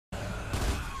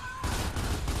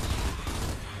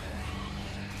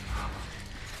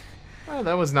Well,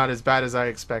 that was not as bad as I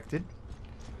expected.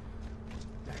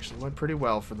 Actually went pretty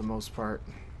well for the most part.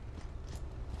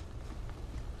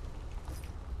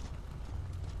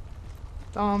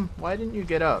 Dom, why didn't you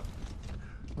get up?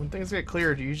 When things get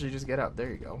cleared, you usually just get up. There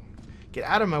you go. Get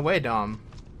out of my way, Dom.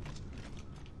 I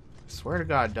swear to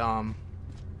God, Dom.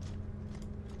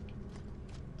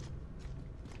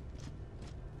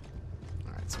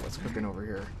 Alright, so what's cooking over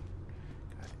here?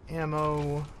 Got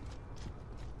ammo.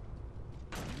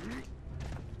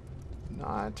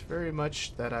 Not very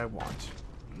much that I want.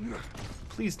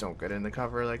 Please don't get in the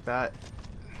cover like that.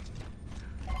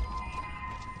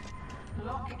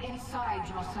 Look inside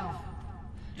yourself.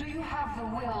 Do you have the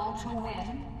will to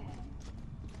win?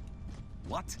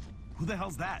 What? Who the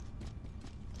hell's that?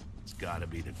 It's gotta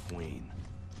be the Queen.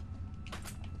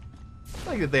 I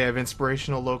like that they have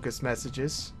inspirational locust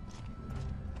messages.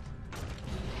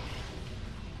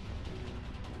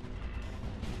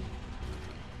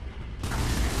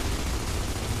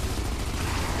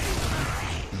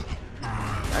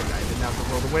 That guy didn't have the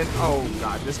will to win. Oh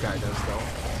god, this guy does though.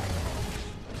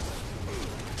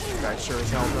 This guy sure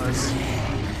as hell does.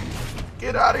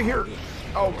 Get out of here!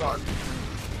 Oh god.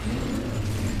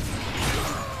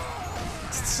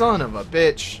 Son of a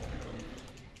bitch.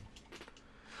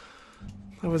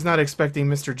 I was not expecting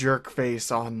Mr.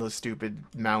 Jerkface on the stupid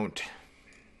mount.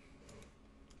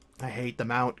 I hate the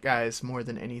mount, guys, more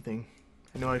than anything.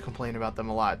 I know I complain about them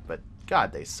a lot, but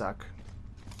god, they suck.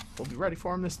 We'll be ready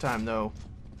for him this time, though.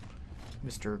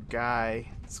 Mr. Guy.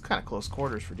 It's kind of close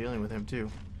quarters for dealing with him, too.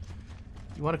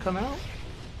 You want to come out?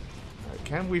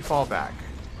 Can we fall back?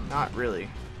 Not really.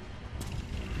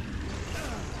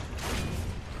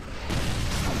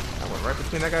 I went right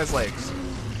between that guy's legs.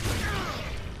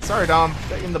 Sorry, Dom.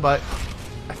 Got you in the butt.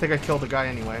 I think I killed the guy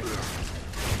anyway.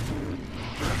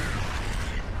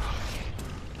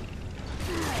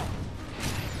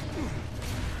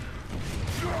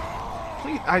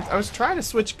 Please, I was trying to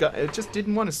switch gun. It just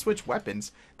didn't want to switch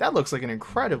weapons. That looks like an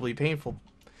incredibly painful...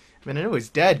 I mean, I know he's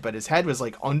dead, but his head was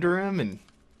like under him, and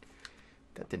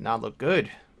that did not look good.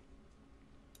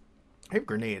 I have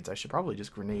grenades. I should probably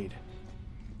just grenade.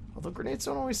 Although grenades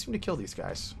don't always seem to kill these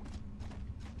guys.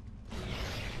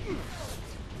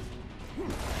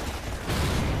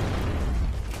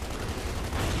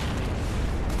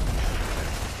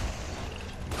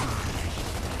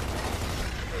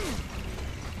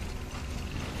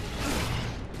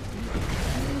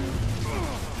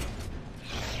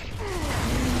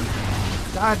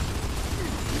 God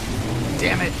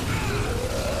damn it.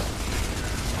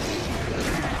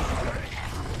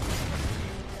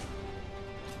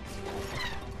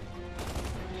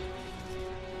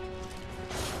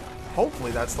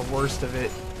 Hopefully that's the worst of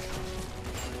it.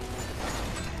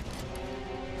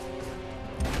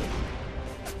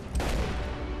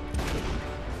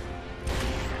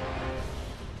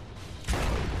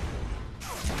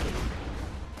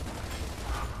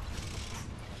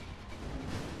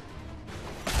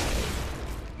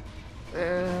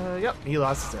 Yep, he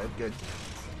lost his head. Good.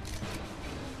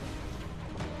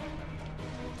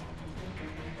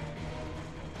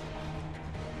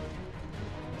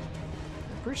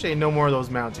 Appreciate no more of those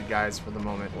mounted guys for the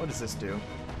moment. What does this do?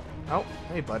 Oh,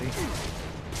 hey, buddy.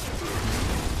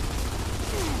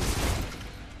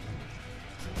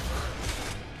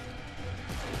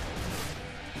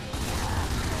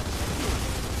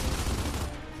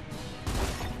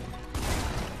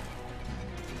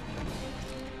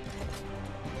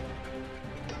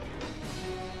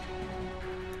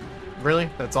 Really?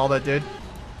 That's all that did?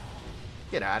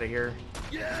 Get out of here.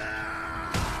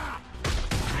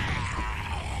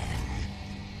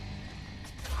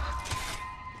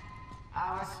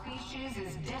 Our species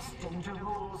is destined to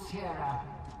rule Sierra.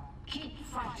 Keep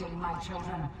fighting, my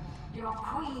children. Your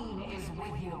queen is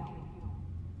with you.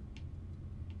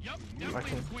 Yup,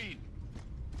 definitely Queen.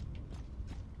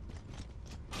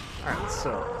 Alright,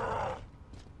 so...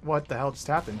 What the hell just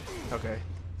happened? Okay.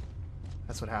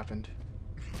 That's what happened.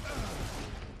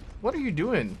 What are you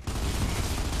doing?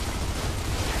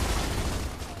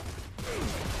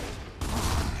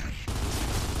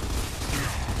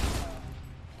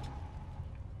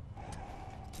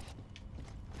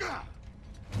 I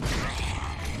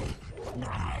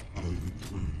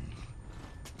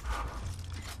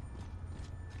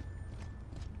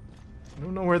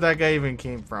don't know where that guy even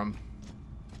came from.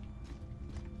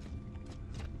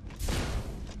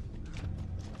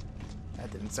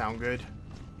 That didn't sound good.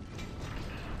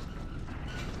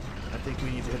 I think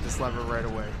we need to hit this lever right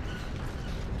away.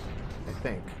 I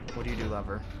think. What do you do,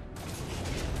 lever?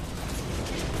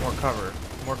 More cover.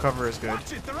 More cover is good.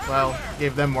 Well,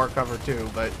 gave them more cover too,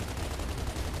 but...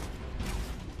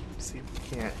 see if we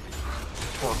can't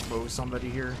crossbow somebody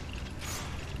here.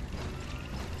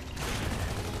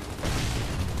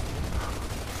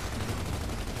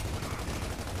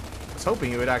 I was hoping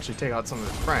he would actually take out some of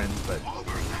his friends, but... Over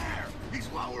there! He's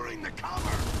lowering the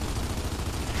cover!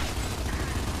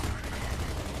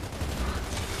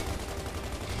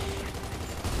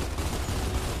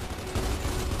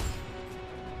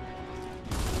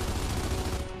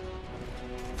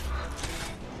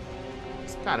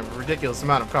 It's kind of a ridiculous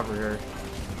amount of cover here.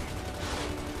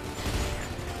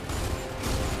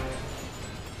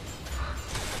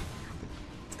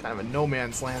 It's kind of a no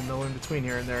man's land though in between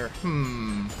here and there.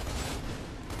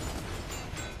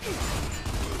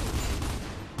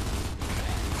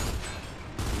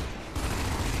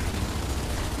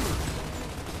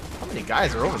 How many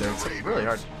guys are over there? It's really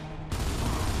hard.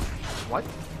 What?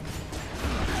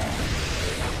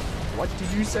 What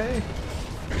did you say?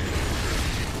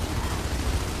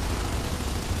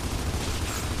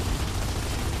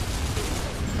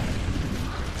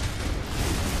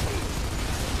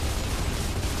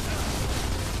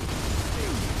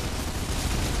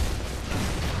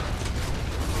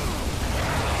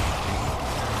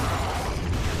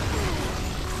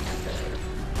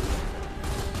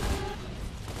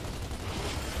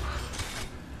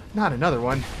 Not another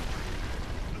one.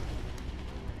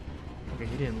 Okay,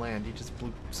 he didn't land. He just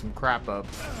blew some crap up.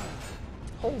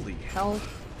 Holy hell.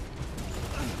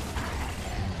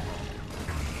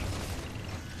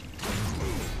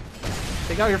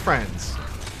 Take out your friends.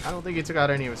 I don't think he took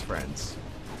out any of his friends.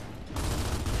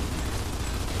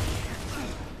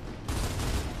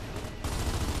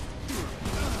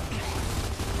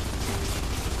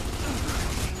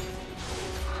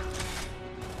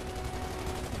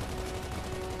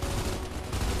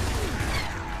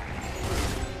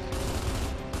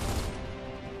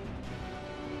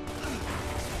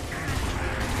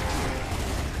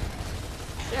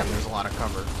 Damn, there's a lot of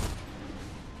cover.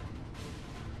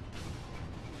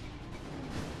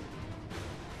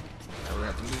 Now we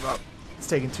have to move up. It's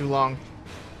taking too long.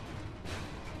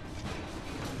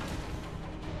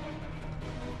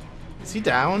 Is he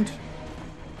downed?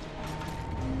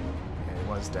 Yeah, he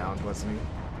was downed, wasn't he?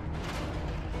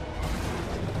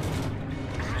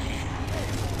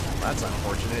 That's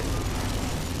unfortunate.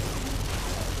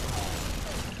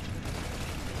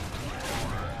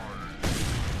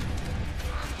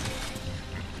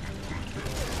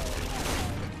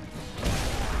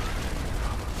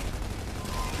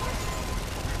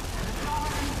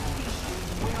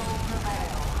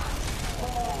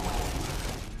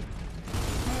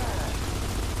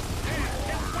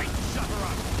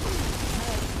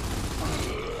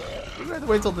 We have to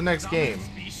wait till the next game.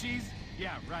 Species?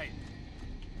 Yeah, right.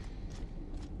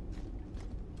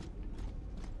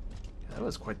 That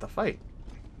was quite the fight.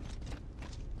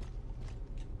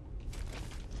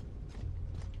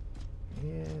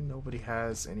 And nobody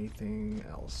has anything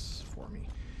else for me.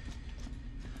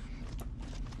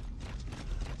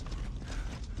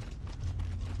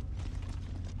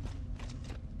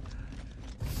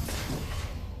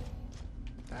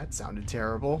 That sounded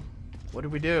terrible. What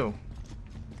did we do?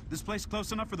 This place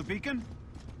close enough for the beacon?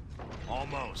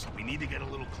 Almost. We need to get a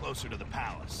little closer to the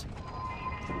palace.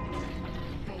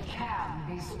 They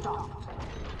can be stopped.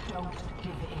 Don't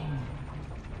give in.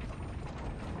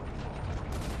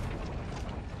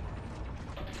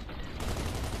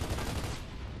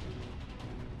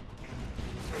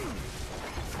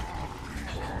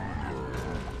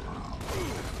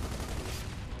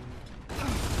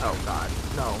 Oh god,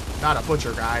 no, not a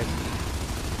butcher guy.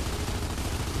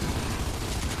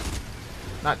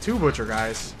 Not two butcher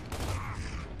guys.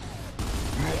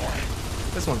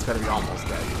 This one's gotta be almost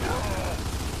dead now.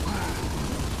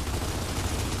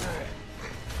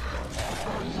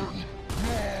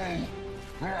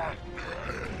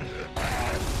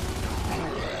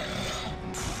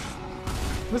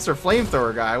 Mr.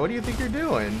 Flamethrower guy, what do you think you're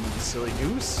doing, you silly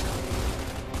goose?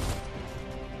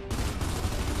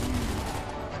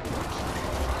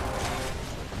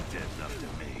 Dead enough to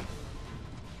me.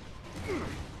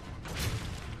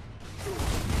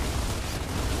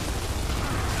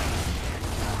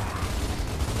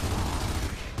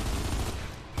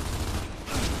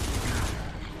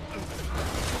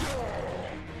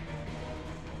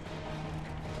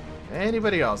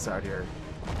 Anybody else out here?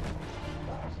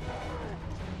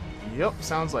 Yep,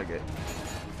 sounds like it.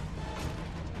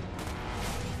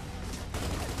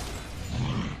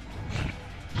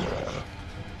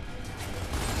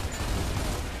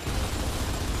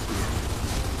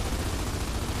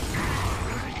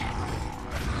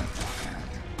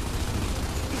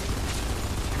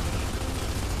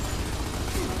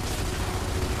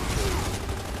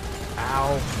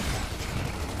 Ow.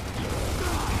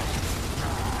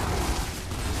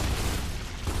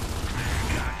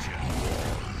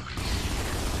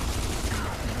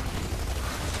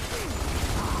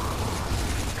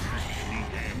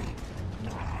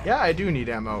 Yeah, I do need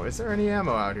ammo. Is there any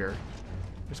ammo out here?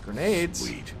 There's grenades.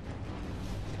 Sweet.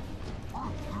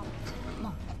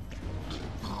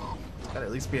 Gotta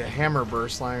at least be a hammer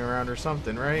burst lying around or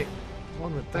something, right?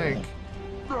 One would think.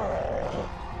 Or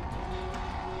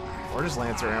just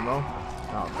Lancer ammo.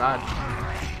 Oh, God.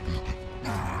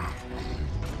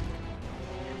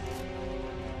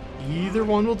 Either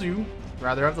one will do.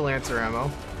 Rather have the Lancer ammo.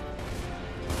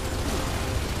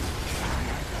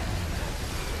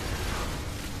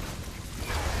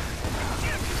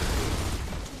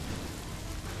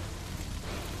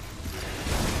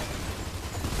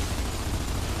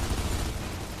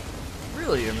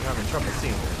 Really, I'm having trouble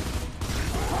seeing it.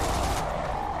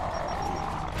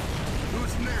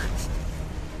 Who's next?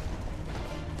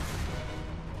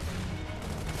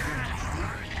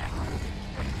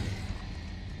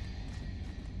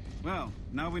 Well,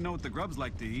 now we know what the grubs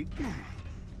like to eat.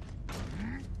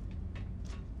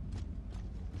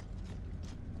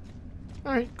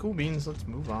 Alright, cool beans. Let's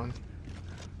move on.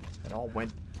 It all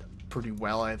went pretty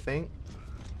well, I think.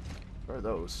 What are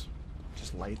those?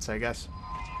 Just lights, I guess.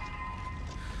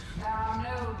 There are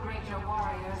no greater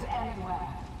warriors anywhere.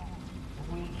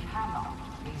 We cannot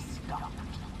be stopped.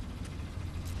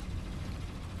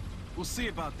 We'll see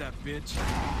about that, bitch.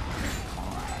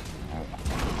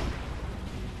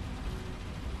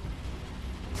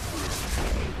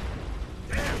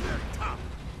 Damn, they're tough.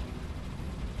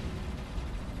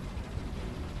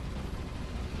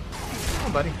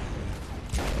 Oh, buddy.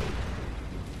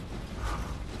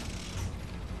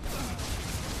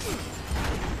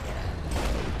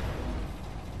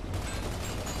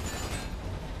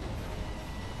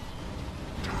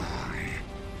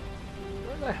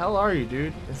 Where the hell are you,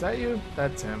 dude? Is that you?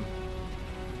 That's him.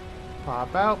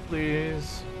 Pop out,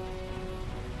 please.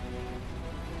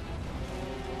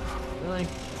 Really?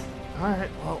 Alright,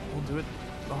 well, we'll do it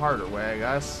the harder way, I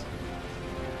guess.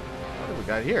 What do we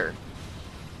got here?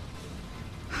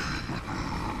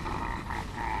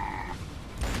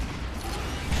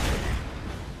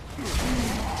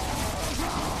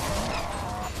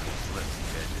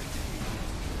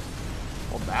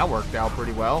 Well, that worked out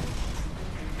pretty well.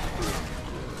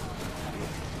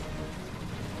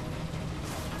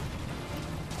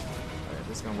 Alright,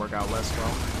 this is gonna work out less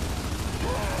well.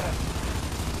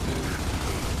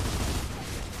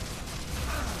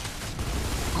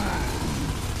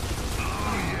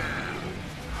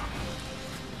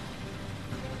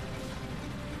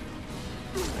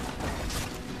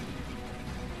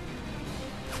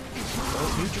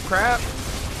 Don't need your crap.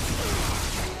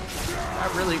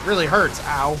 That really hurts.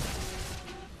 Ow.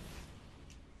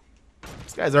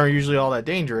 These guys aren't usually all that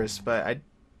dangerous, but I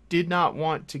did not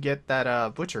want to get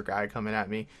that butcher guy coming at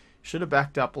me. Should have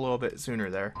backed up a little bit sooner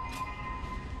there.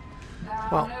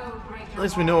 Well, at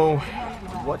least we know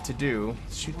what to do.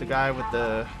 Shoot the guy with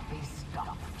the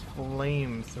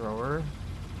flamethrower.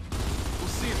 We'll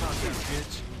see about that,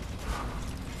 bitch.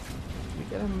 Did we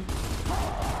get him?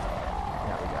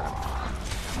 Yeah, we got him.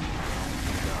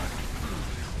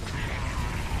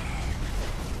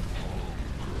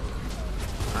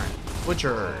 Alright,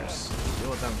 butchers. Deal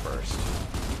with them first.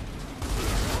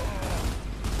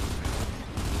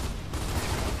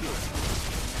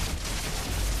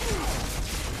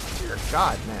 Dear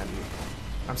God, man.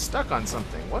 I'm stuck on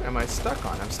something. What am I stuck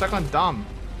on? I'm stuck on dumb.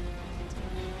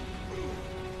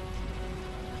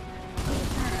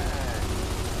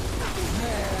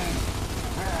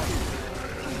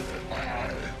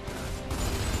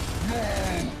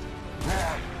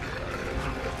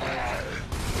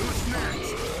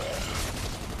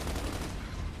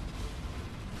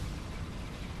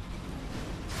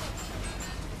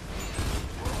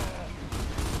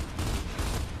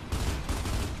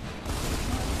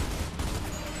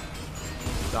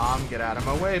 Dom, get out of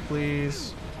my way,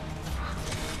 please.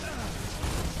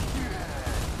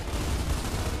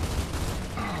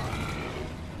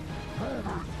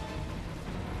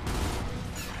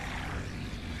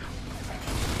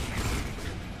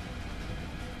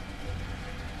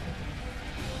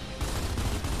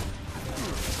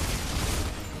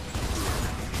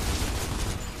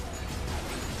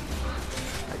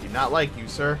 I do not like you,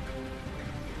 sir.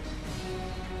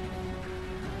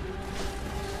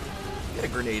 Get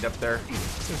a grenade up there.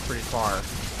 Seems pretty far.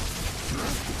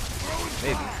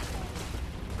 Maybe.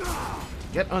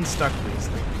 Get unstuck, please.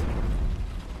 Thank you.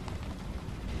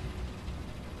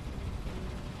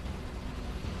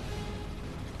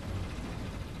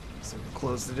 So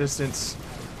close the distance.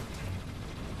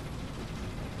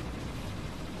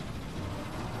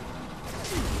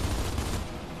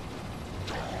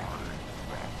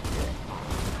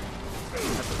 That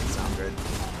doesn't sound good.